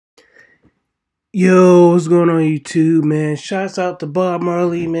Yo, what's going on YouTube, man? Shouts out to Bob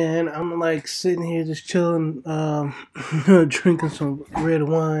Marley, man. I'm like sitting here just chilling, drinking some red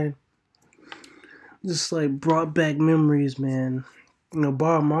wine. Just like brought back memories, man.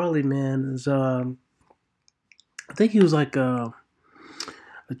 Bob Marley, man, is I think he was like a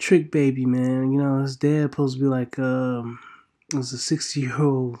trick baby, man. His dad supposed to be like was a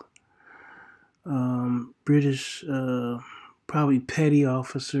 60-year-old British probably petty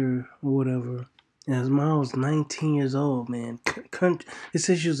officer or whatever. And his mom was 19 years old, man. It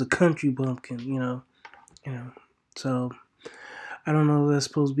says she was a country bumpkin. You know. So I don't know if that's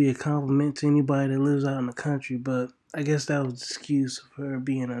supposed to be a compliment to anybody that lives out in the country, but I guess that was the excuse for her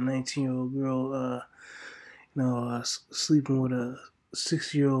being a 19-year-old girl, sleeping with a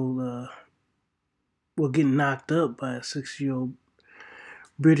 6-year-old, getting knocked up by a 6-year-old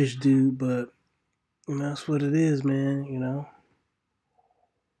British dude. But that's what it is, man.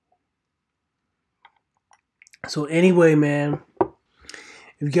 So anyway, man, if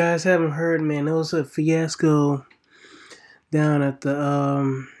you guys haven't heard, man, there was a fiasco down at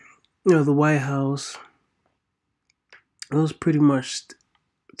the White House. It was pretty much,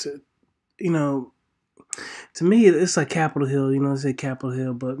 you know, to me, it's like Capitol Hill. It's like Capitol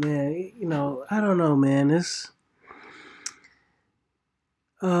Hill, but man, I don't know, man.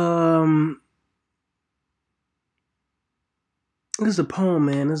 Um, there's a poem,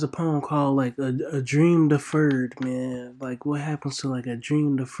 man. There's a poem called like a dream deferred, man. Like what happens to like a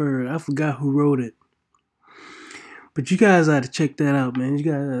dream deferred? I forgot who wrote it. But you guys got to check that out, man.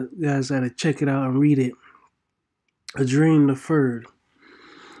 You guys got to check it out and read it. A dream deferred.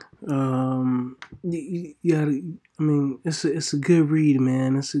 You gotta. I mean, it's a good read,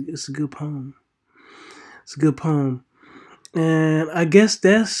 man. It's a good poem. It's a good poem, and I guess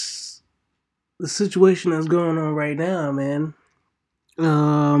that's the situation that's going on right now, man.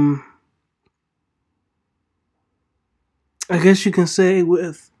 Um, I guess you can say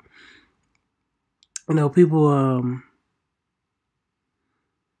with people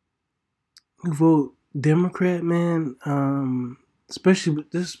who vote Democrat, man.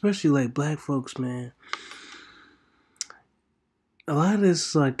 Especially like black folks, man. A lot of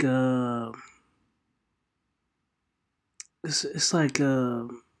this like it's like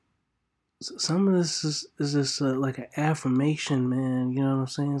some of this is just like an affirmation, man. You know what I'm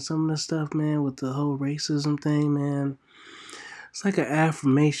saying? Some of this stuff, man, with the whole racism thing, man. It's like an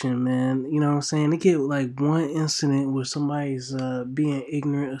affirmation, man. You know what I'm saying? They get like one incident where somebody's being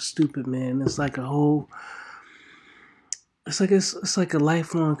ignorant or stupid, man. It's like a whole. It's like a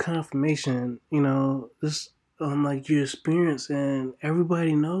lifelong confirmation. This like your experience, and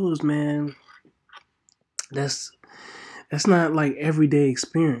everybody knows, man. That's that's not like everyday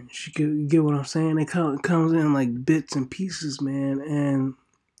experience. You get what I'm saying? It comes in like bits and pieces, man. And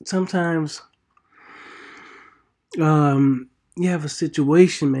sometimes you have a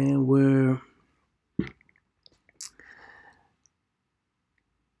situation, man, where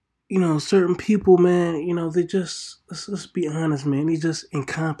certain people, man, they just let's be honest, man, they're just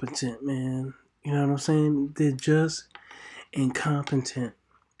incompetent, man. You know what I'm saying? They're just incompetent.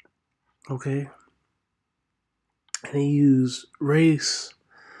 Okay? And they use race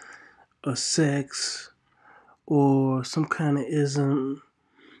or sex or some kind of ism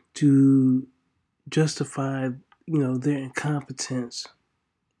to justify, their incompetence,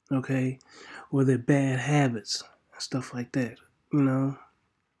 okay, or their bad habits, stuff like that.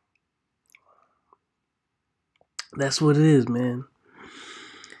 That's what it is, man.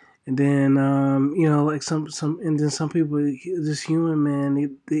 And then, like and then some people, just human,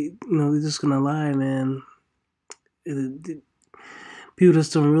 man. They're just gonna lie, man. People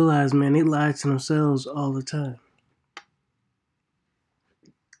just don't realize, man. They lie to themselves all the time.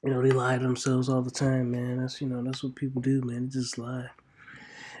 They lie to themselves all the time, man. That's what people do, man. They just lie,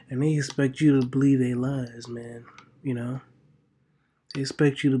 and they expect you to believe their lies, man. They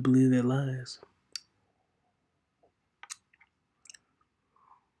expect you to believe their lies.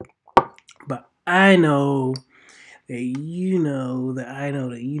 But I know that you're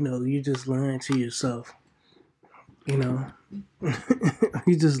just lying to yourself. You're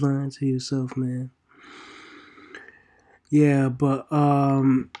just lying to yourself, man. Yeah, but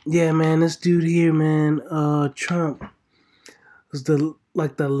yeah, man, this dude here, man, Trump was the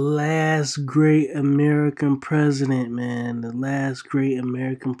last great American president, man. The last great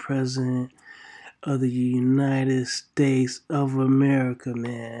American president of the United States of America,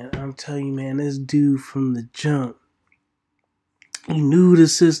 man. I'm telling you, man, this dude from the jump, he knew the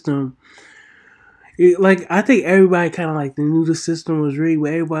system. I think everybody kind of like knew the system was rigged,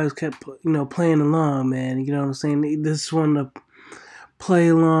 but everybody kept playing along, man. You know what I'm saying? This is one of the play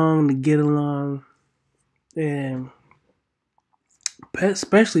along, to get along, and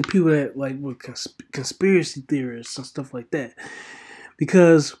especially people that like were conspiracy theorists and stuff like that.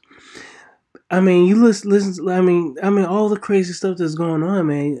 Because I mean, you listen. I mean, all the crazy stuff that's going on,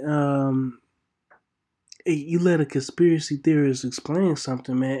 man. You let a conspiracy theorist explain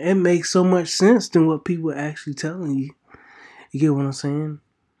something, man. It makes so much sense than what people are actually telling you. You get what I'm saying?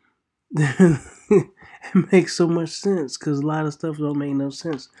 It makes so much sense because a lot of stuff don't make no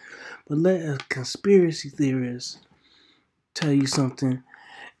sense. But let a conspiracy theorist tell you something,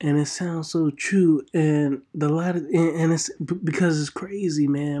 and it sounds so true, and and it's because it's crazy,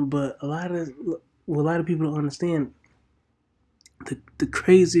 man. But a lot of people don't understand. The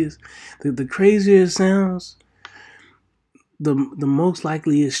craziest, the crazier it sounds, the most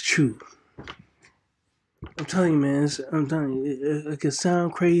likely it's true. I'm telling you, man. I'm telling you, it can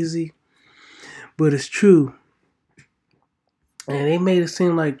sound crazy, but it's true. And they made it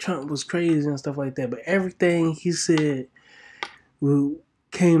seem like Trump was crazy and stuff like that. But everything he said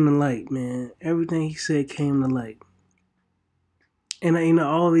came to light, man. Everything he said came to light. And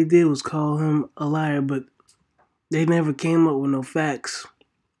all they did was call him a liar, but they never came up with no facts.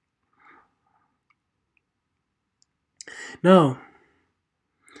 No,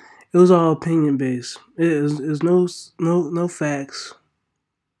 it was all opinion based. It was no facts.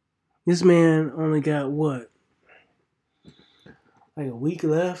 This man only got what, like a week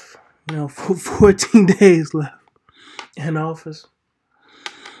left, 14 days left in office,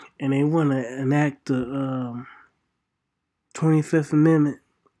 and they want to enact the 25th Amendment.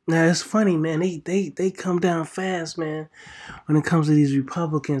 Now it's funny, man. They come down fast, man, when it comes to these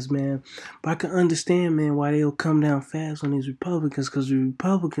Republicans, man. But I can understand, man, why they'll come down fast on these Republicans, because the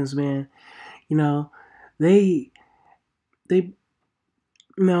Republicans, man, they they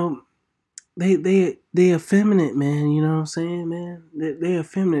effeminate, man. You know what I'm saying, man? They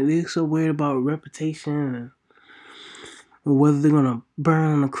effeminate. They're so worried about reputation and whether they're gonna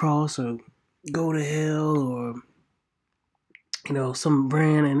burn on the cross or go to hell or some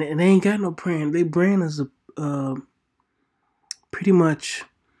brand, and they ain't got no brand. They brand is a pretty much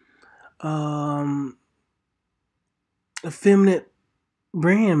effeminate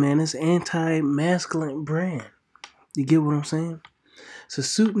brand, man. It's anti-masculine brand. You get what I'm saying? It's a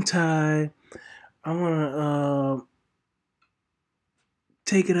suit and tie. I want to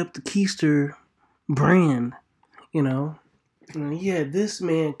take it up the keister brand, And yeah, this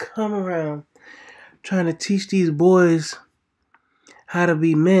man come around trying to teach these boys how to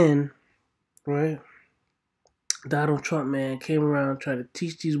be men, right? Donald Trump, man, came around trying to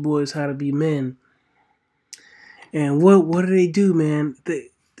teach these boys how to be men. And what do, man?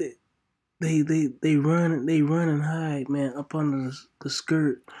 They run and hide, man, up under the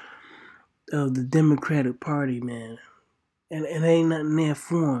skirt of the Democratic Party, man. And ain't nothing there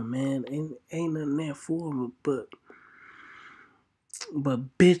for them, man. Ain't nothing there for them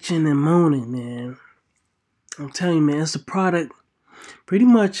but bitching and moaning, man. I'm telling you, man, it's a product.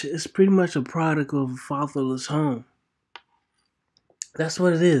 It's pretty much a product of a fatherless home. That's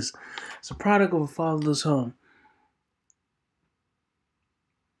what it is. It's a product of a fatherless home.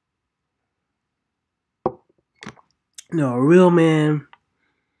 A real man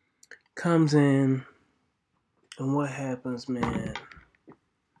comes in, and what happens, man?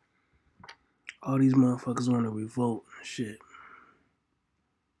 All these motherfuckers want to revolt and shit.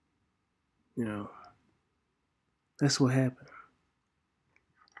 That's what happened.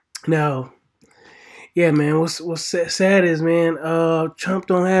 Now, yeah, man, what's sad is, man, Trump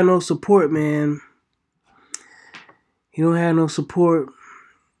don't have no support, man. He don't have no support.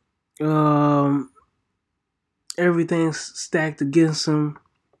 Everything's stacked against him.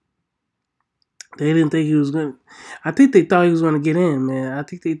 They didn't think he was gonna. I think they thought he was gonna get in, man. I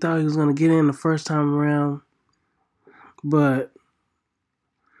think they thought he was gonna get in the first time around, but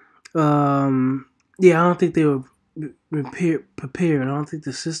yeah, I don't think they were prepared. I don't think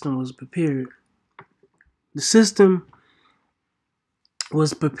the system was prepared. The system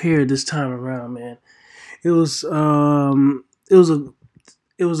was prepared this time around, man. It was a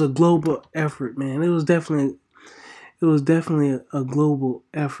global effort, man. It was definitely a global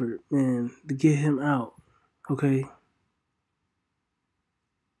effort, man, to get him out. Okay.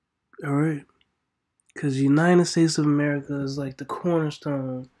 All right. Because the United States of America is like the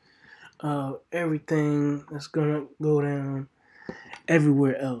cornerstone of everything that's gonna go down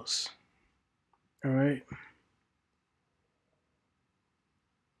everywhere else. All right.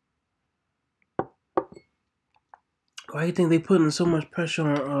 Why do you think they putting so much pressure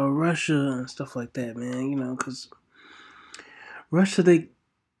on Russia and stuff like that, man? Because Russia, they're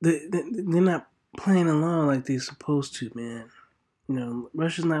not playing along like they're supposed to, man.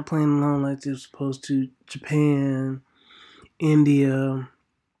 Russia's not playing along like they're supposed to. Japan, India.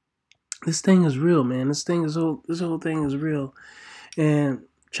 This thing is real, man. This whole thing is real. And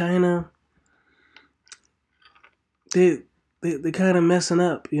China, they kind of messing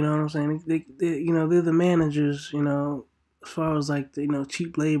up. You know what I'm saying? They're the managers. As far as like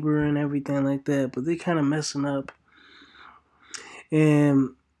cheap labor and everything like that. But they kind of messing up.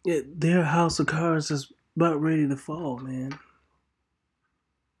 And their house of cards is about ready to fall, man.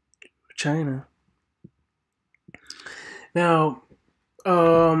 China. Now,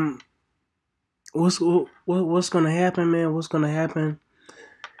 what's gonna happen, man? What's gonna happen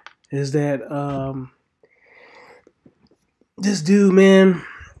is that this dude, man,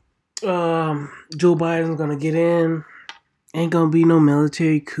 Joe Biden's gonna get in. Ain't gonna be no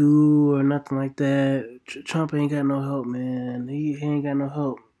military coup or nothing like that. Trump ain't got no help, man. He ain't got no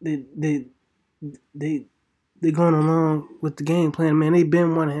help. They going along with the game plan, man. They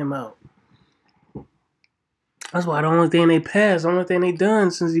been wanting him out. That's why the only thing they passed, the only thing they done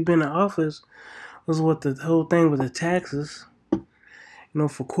since he been in office was what the whole thing with the taxes.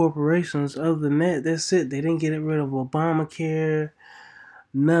 For corporations. Other than that, that's it. They didn't get rid of Obamacare.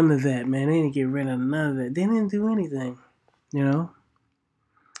 None of that, man. They didn't get rid of none of that. They didn't do anything.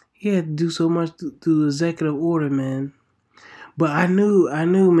 He had to do so much through executive order, man. But I knew,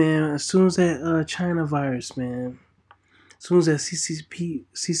 man. As soon as that China virus, man. As soon as that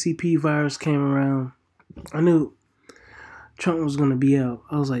CCP virus came around, I knew Trump was gonna be out.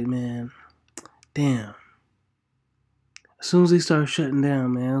 I was like, man, damn. As soon as they started shutting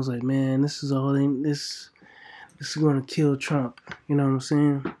down, man, I was like, man, this is all this is gonna kill Trump. You know what I'm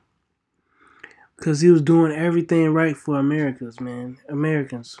saying? Because he was doing everything right for Americans. And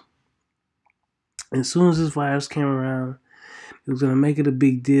as soon as this virus came around, he was gonna make it a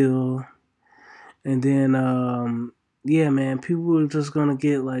big deal. And then, yeah, man, people were just gonna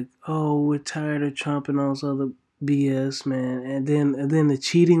get like, oh, we're tired of Trump and all this other BS, man. And then the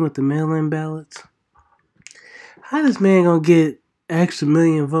cheating with the mail-in ballots. How this man gonna get extra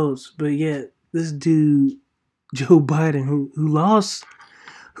million votes, but yet this dude Joe Biden, who lost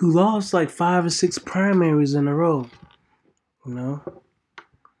like 5 or 6 primaries in a row,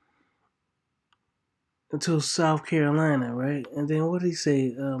 until South Carolina, right? And then what did he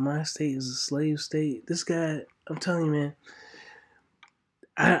say? My state is a slave state. This guy, I'm telling you, man,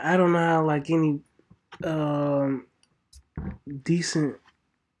 I don't know how like any decent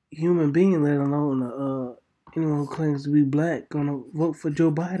human being, let alone anyone who claims to be black, gonna vote for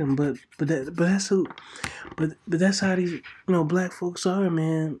Joe Biden. But that's how these black folks are,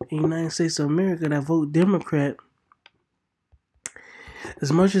 man. In the United States of America, that vote Democrat.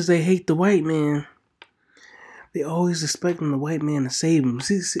 As much as they hate the white man, they always expecting the white man to save them.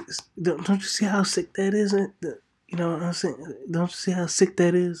 Don't you see how sick that is? You know what I'm saying? Don't you see how sick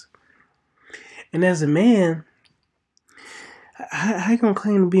that is? And as a man, how you gonna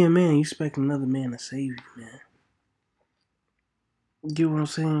claim to be a man? You expect another man to save you, man? You get what I'm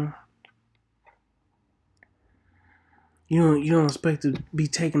saying? You don't expect to be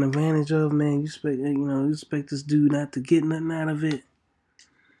taken advantage of, man. You expect this dude not to get nothing out of it,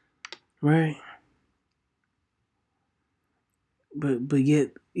 right? But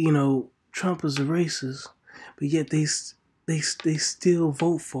yet, Trump is a racist, but yet they still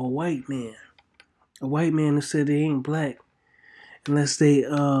vote for a white man who said they ain't black unless they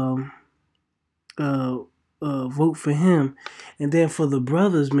vote for him. And then for the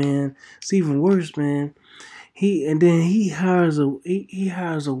brothers, man, it's even worse, man. He hires a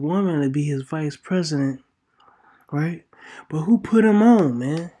woman to be his vice president, right? But who put him on,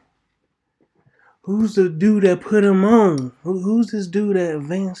 man? Who's the dude that put him on? Who's this dude that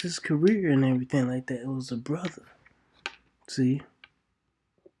advanced his career and everything like that? It was a brother. See?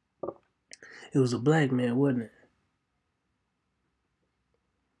 It was a black man, wasn't it?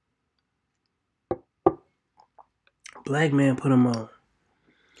 Black man put him on.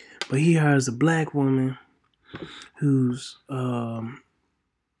 But he hires a black woman who's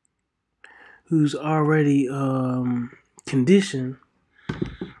already conditioned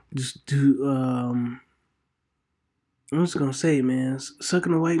just to I'm just gonna say, man,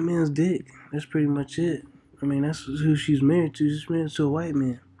 sucking a white man's dick. That's pretty much it. I mean, that's who she's married to. She's married to a white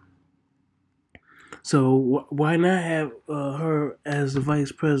man. So why not have her as the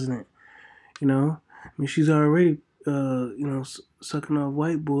vice president? I mean, she's already sucking off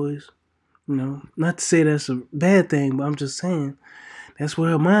white boys. Not to say that's a bad thing, but I'm just saying that's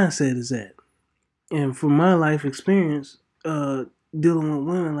where her mindset is at. And from my life experience, dealing with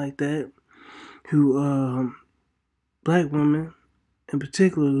women like that, who black women in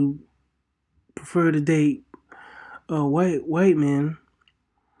particular, who prefer to date white men,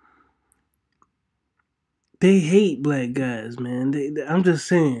 they hate black guys, man. I'm just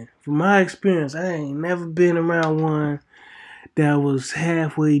saying, from my experience, I ain't never been around one that was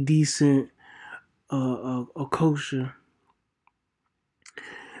halfway decent, a kosher,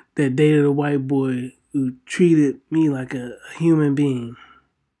 that dated a white boy who treated me like a human being.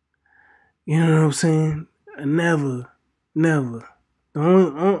 You know what I'm saying? Never.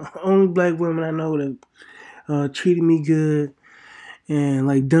 The only black women I know that treated me good and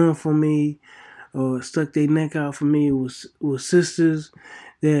like done for me or stuck their neck out for me was sisters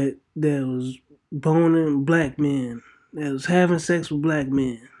that was boning black men, that was having sex with black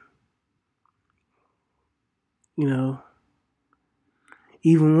men. You know,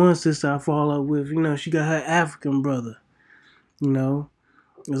 even one sister I fall up with, she got her African brother.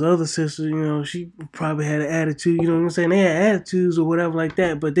 His other sister, she probably had an attitude. You know what I'm saying? They had attitudes or whatever like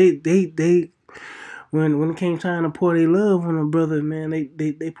that, but they when it came time to pour their love on a brother, man,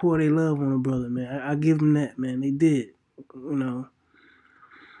 they pour their love on a brother, man. I give them that, man. They did.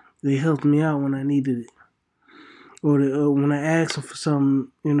 They helped me out when I needed it, or when I asked them for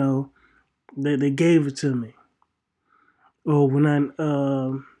something, they gave it to me, or when I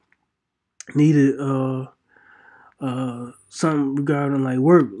needed something regarding like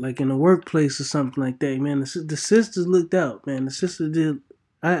work, like in the workplace or something like that, man. The sisters looked out, man. The sisters did.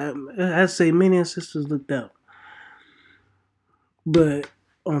 I'd say many sisters looked out. But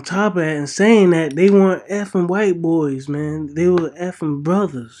on top of that, and saying that, they weren't effing white boys, man. They were effing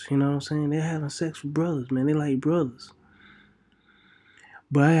brothers. You know what I'm saying? They're having sex with brothers, man. They like brothers.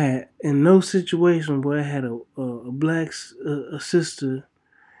 But I had, in no situation where I had a black a sister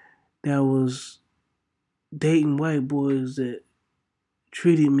that was dating white boys that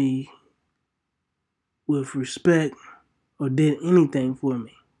treated me with respect or did anything for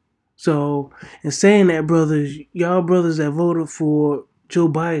me. So, in saying that, brothers, y'all brothers that voted for Joe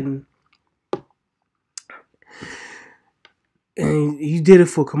Biden, and you did it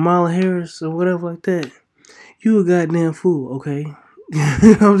for Kamala Harris or whatever like that, you a goddamn fool, okay?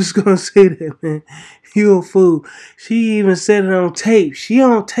 I'm just gonna say that, man. You a fool. She even said it on tape. She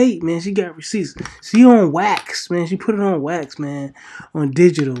on tape, man. She got receipts. She on wax, man. She put it on wax, man. On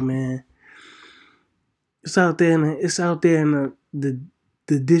digital, man. It's out there in the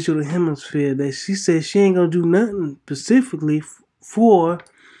digital hemisphere that she said she ain't gonna do nothing specifically for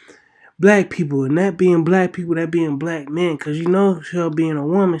black people, and that being black people, that being black men, because her being a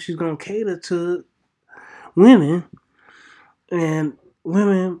woman, she's gonna cater to women, and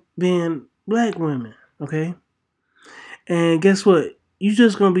women being black women, okay? And guess what? You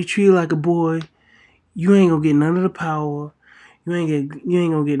just gonna be treated like a boy. You ain't gonna get none of the power. You ain't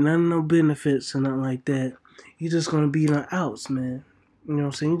gonna get none of no benefits or nothing like that. You just gonna be in the outs, man. You know what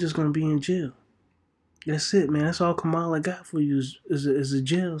I'm saying? You're just gonna be in jail. That's it, man. That's all Kamala got for you is a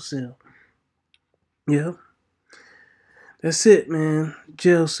jail cell. Yeah. That's it, man.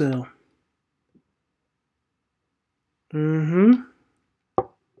 Jail cell. Mm-hmm.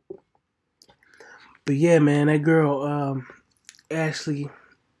 But yeah, man, that girl, Ashley,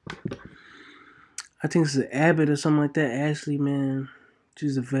 I think it's Abbott or something like that. Ashley, man,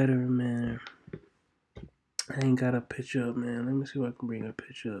 she's a veteran, man. I ain't got a picture up, man. Let me see if I can bring her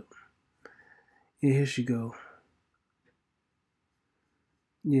picture up. Yeah, here she go.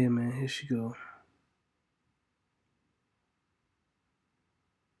 Yeah, man, here she go.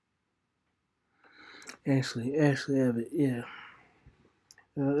 Ashley Abbott, yeah.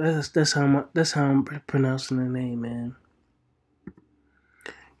 That's how I'm pronouncing her name, man.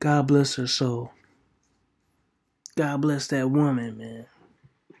 God bless her soul. God bless that woman, man.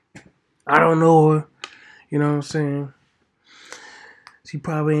 I don't know her, you know what I'm saying? She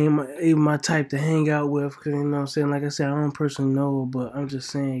probably ain't even my type to hang out with, cause you know what I'm saying. Like I said, I don't personally know her, but I'm just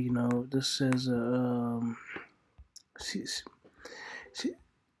saying, this says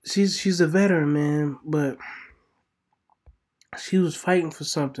she's a veteran, man, but she was fighting for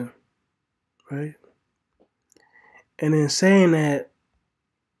something, right? And in saying that,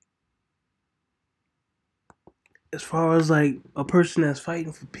 as far as like a person that's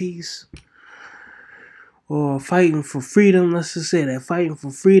fighting for peace or fighting for freedom, let's just say that, fighting for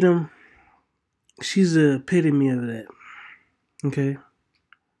freedom, she's the epitome of that. Okay?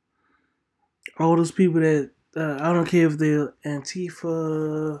 All those people that, I don't care if they're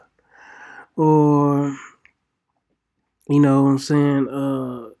Antifa or, you know what I'm saying,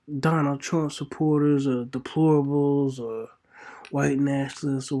 Donald Trump supporters or deplorables or white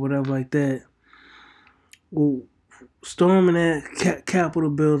nationalists or whatever like that, well, storming that Capitol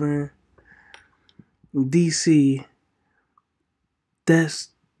building in D.C., that's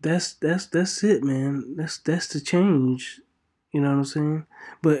that's it, man. That's the change. You know what I'm saying?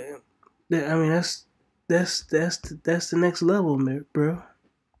 But I mean, that's the next level, man, bro.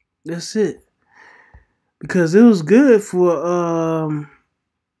 That's it. Because it was good for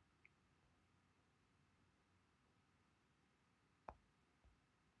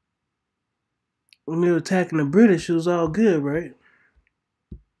when they were attacking the British. It was all good, right?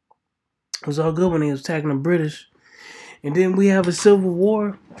 It was all good when they was attacking the British, and then we have a civil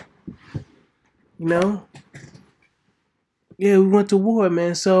war. You know, yeah, we went to war,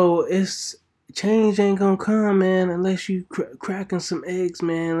 man. So it's change ain't gonna come, man, unless you cracking some eggs,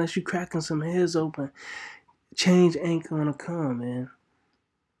 man. Unless you cracking some heads open, change ain't gonna come, man.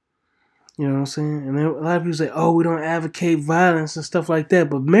 You know what I'm saying? And then a lot of people say, "Oh, we don't advocate violence and stuff like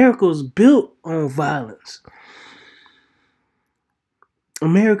that," but America was built on violence.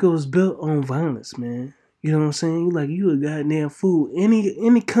 America was built on violence, man. You know what I'm saying? Like you a goddamn fool.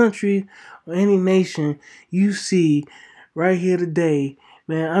 Any country or any nation you see right here today,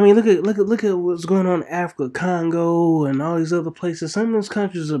 man. I mean, look at what's going on in Africa, Congo, and all these other places. Some of those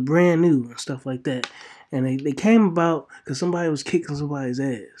countries are brand new and stuff like that, and they came about because somebody was kicking somebody's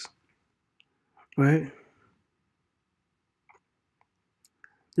ass, right?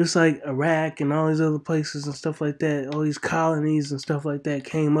 Just like Iraq and all these other places and stuff like that, all these colonies and stuff like that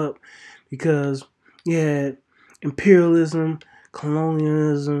came up because you had imperialism,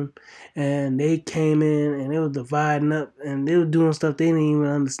 colonialism, and they came in and they were dividing up and they were doing stuff they didn't even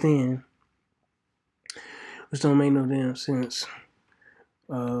understand, which don't make no damn sense.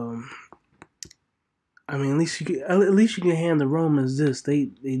 Um, I mean, at least you can hand the Romans this. They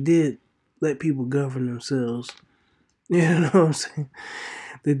did let people govern themselves. You know what I'm saying?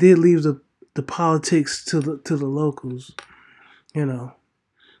 They did leave the politics to the locals, you know,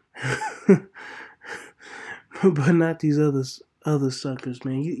 but not these other suckers,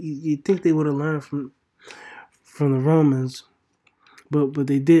 man. You think they would have learned from the Romans, but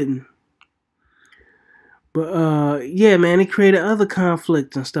they didn't. But yeah, man, it created other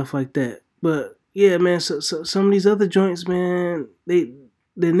conflict and stuff like that. But yeah, man, so some of these other joints, man, they're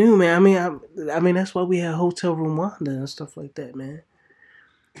new, man. I mean that's why we had Hotel Rwanda and stuff like that, man.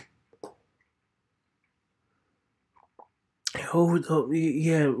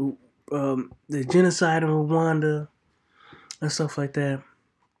 Yeah, the genocide in Rwanda and stuff like that.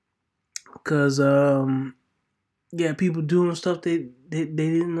 Because yeah, people doing stuff they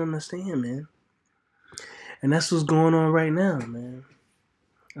didn't understand, man. And that's what's going on right now, man.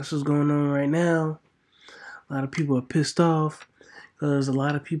 That's what's going on right now. A lot of people are pissed off because a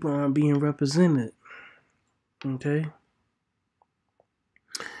lot of people aren't being represented. Okay.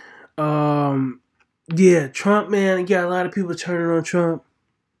 Yeah, Trump, man. You got a lot of people turning on Trump.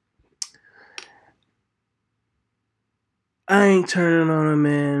 I ain't turning on him,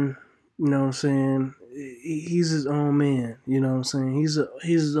 man. You know what I'm saying? He's his own man. You know what I'm saying? He's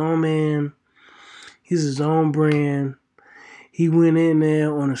his own man. He's his own brand. He went in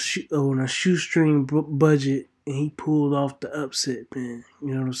there on a shoestring budget and he pulled off the upset, man.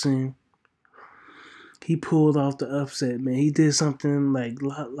 You know what I'm saying? He pulled off the upset, man. He did something like a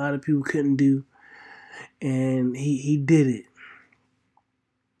lot of people couldn't do, and he did it.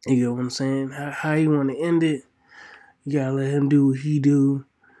 You know what I'm saying? How you want to end it? You gotta let him do what he do.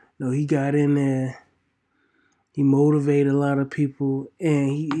 You know, he got in there. He motivated a lot of people,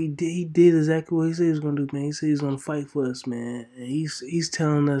 and he did exactly what he said he was gonna do, man. He said he's gonna fight for us, man. And he's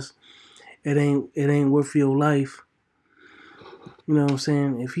telling us it ain't worth your life. You know what I'm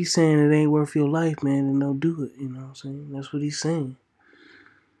saying? If he's saying it ain't worth your life, man, then don't do it. You know what I'm saying? That's what he's saying.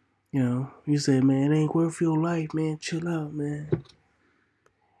 You know, he said, man, it ain't worth your life, man. Chill out, man.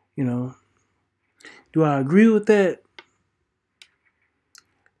 You know, do I agree with that?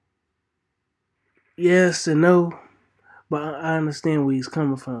 Yes and no. But I understand where he's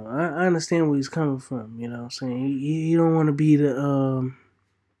coming from. I understand where he's coming from. You know what I'm saying? He don't want to be the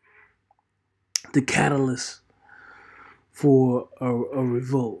catalyst for a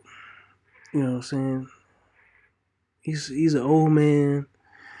revolt. You know what I'm saying? He's an old man.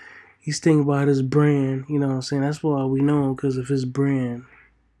 He's thinking about his brand. You know what I'm saying? That's why we know him, because of his brand.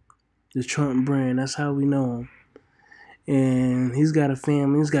 The Trump brand. That's how we know him. And he's got a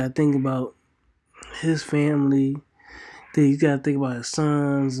family. He's got to think about his family. He's got to think about his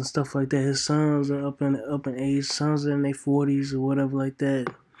sons and stuff like that. His sons are up in age. Sons are in their 40s or whatever like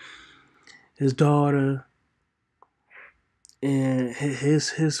that. His daughter and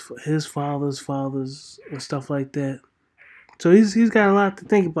his fathers and stuff like that. So he's got a lot to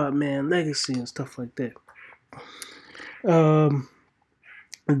think about, man. Legacy and stuff like that.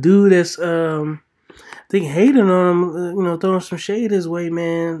 The dude think hating on him, throwing some shade his way,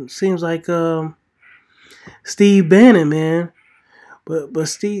 man. Seems like Steve Bannon, man. But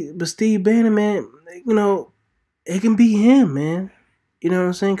Steve Bannon, man, it can be him, man. You know what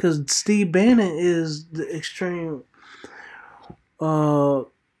I'm saying? Because Steve Bannon is the extreme,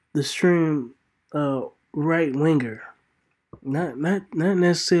 right winger. Not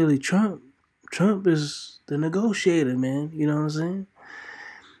necessarily Trump. Trump is the negotiator, man. You know what I'm saying?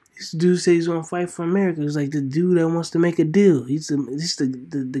 This dude says he's gonna fight for America. He's like the dude that wants to make a deal. He's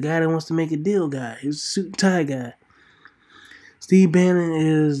the guy that wants to make a deal guy. He's a suit and tie guy. Steve Bannon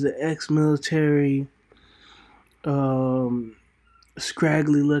is the ex-military,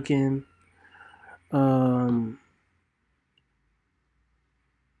 scraggly looking,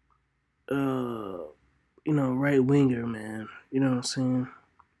 right winger, man. You know what I'm saying?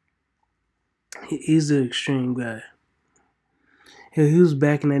 He's the extreme guy. He was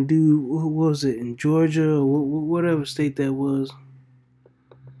backing that dude. What was it, in Georgia or whatever state that was?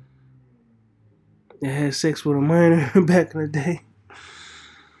 That had sex with a minor back in the day.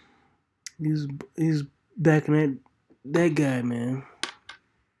 He's backing that guy, man.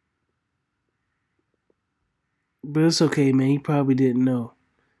 But it's okay, man. He probably didn't know.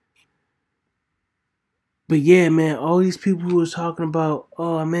 But yeah, man, all these people who was talking about,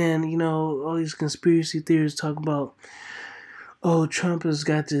 oh man, all these conspiracy theories talk about, oh, Trump has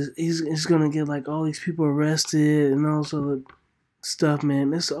got this, he's gonna get like all these people arrested and all sort of stuff,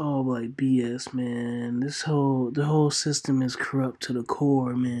 man. It's all like BS, man. The whole system is corrupt to the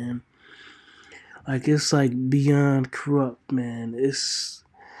core, man. Like it's like beyond corrupt, man. It's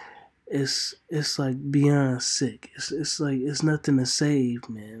like beyond sick. It's like it's nothing to save,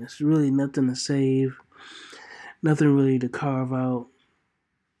 man. It's really nothing to save. Nothing really to carve out.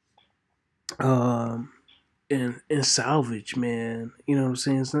 And salvage, man. You know what I'm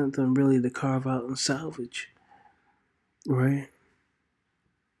saying? It's nothing really to carve out and salvage. Right?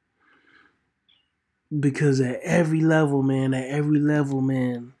 Because at every level, man,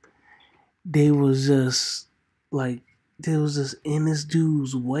 they was just in this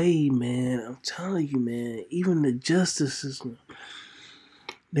dude's way, man. I'm telling you, man. Even the justice system,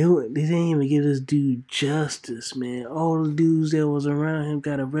 they didn't even give this dude justice, man. All the dudes that was around him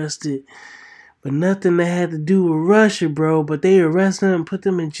got arrested, but nothing that had to do with Russia, bro. But they arrested him and put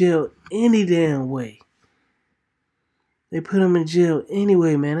them in jail any damn way. They put him in jail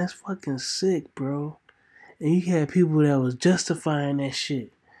anyway, man. That's fucking sick, bro. And you had people that was justifying that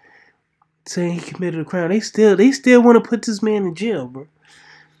shit, saying he committed a crime. They still want to put this man in jail, bro.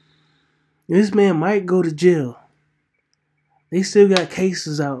 This man might go to jail. They still got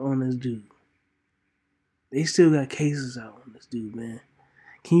cases out on this dude. Man.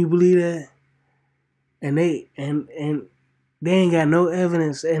 Can you believe that? And they ain't got no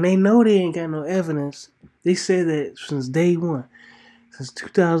evidence, and they know they ain't got no evidence. They said that since day one, since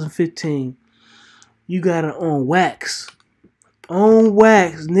 2015, you got it on wax. On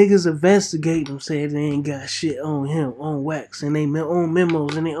wax, niggas investigate them, saying they ain't got shit on him, on wax, and they own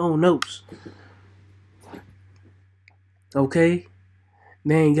memos and they own notes. Okay?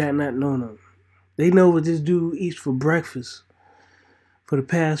 They ain't got nothing on them. They know what this dude eats for breakfast for the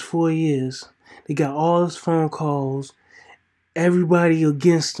past 4 years. They got all his phone calls, everybody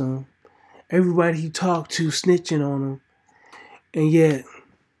against him, everybody he talked to snitching on him, and yet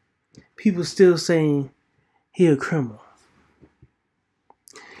people still saying he a criminal.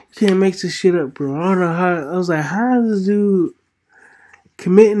 You can't make this shit up, bro. I don't know how. I was like, how is this dude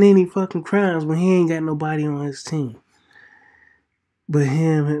committing any fucking crimes when he ain't got nobody on his team but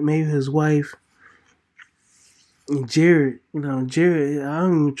him, maybe his wife, and Jared? Jared, I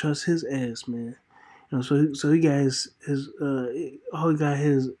don't even trust his ass, man. So he got his all he got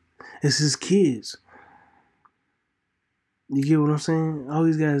is his kids. You get what I'm saying? All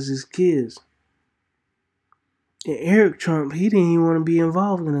he's got is his kids. And Eric Trump, he didn't even want to be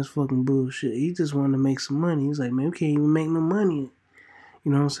involved in this fucking bullshit. He just wanted to make some money. He's like, man, we can't even make no money.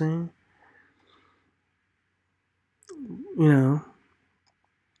 You know what I'm saying?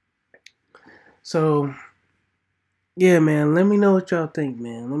 So, yeah, man, let me know what y'all think,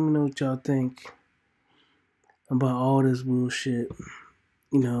 man. Let me know what y'all think about all this bullshit.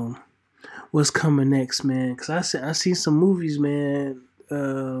 What's coming next, man? Because I see some movies, man.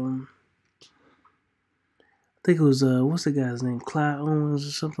 I think it was, what's the guy's name? Clyde Owens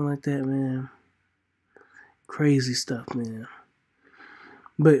or something like that, man. Crazy stuff, man.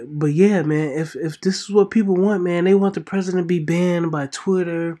 But yeah, man, if this is what people want, man, they want the president to be banned by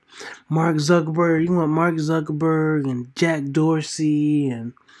Twitter, Mark Zuckerberg. You want Mark Zuckerberg and Jack Dorsey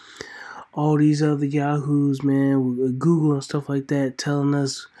and all these other yahoos, man, with Google and stuff like that, telling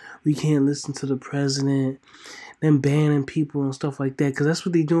us we can't listen to the president, them banning people and stuff like that, because that's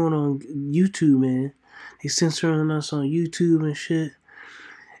what they doing on YouTube, man. They censoring us on YouTube and shit.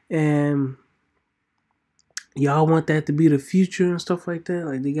 And y'all want that to be the future and stuff like that,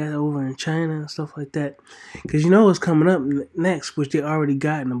 like they got over in China and stuff like that. Because you know what's coming up next, which they already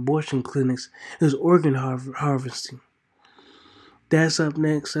got in abortion clinics, is organ harvesting. That's up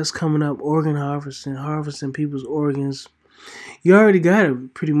next. That's coming up. Organ harvesting people's organs. You already got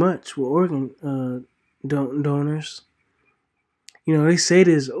it pretty much with organ donors. You know, they say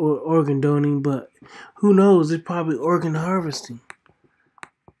there's organ donating, but who knows? It's probably organ harvesting.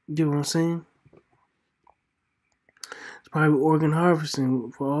 You know what I'm saying? It's probably organ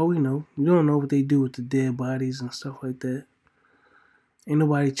harvesting for all we know. We don't know what they do with the dead bodies and stuff like that. Ain't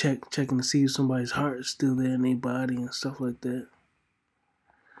nobody checking to see if somebody's heart is still there in their body and stuff like that.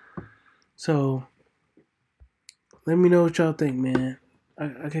 So, let me know what y'all think, man.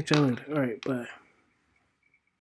 I'll catch y'all later. All right, bye.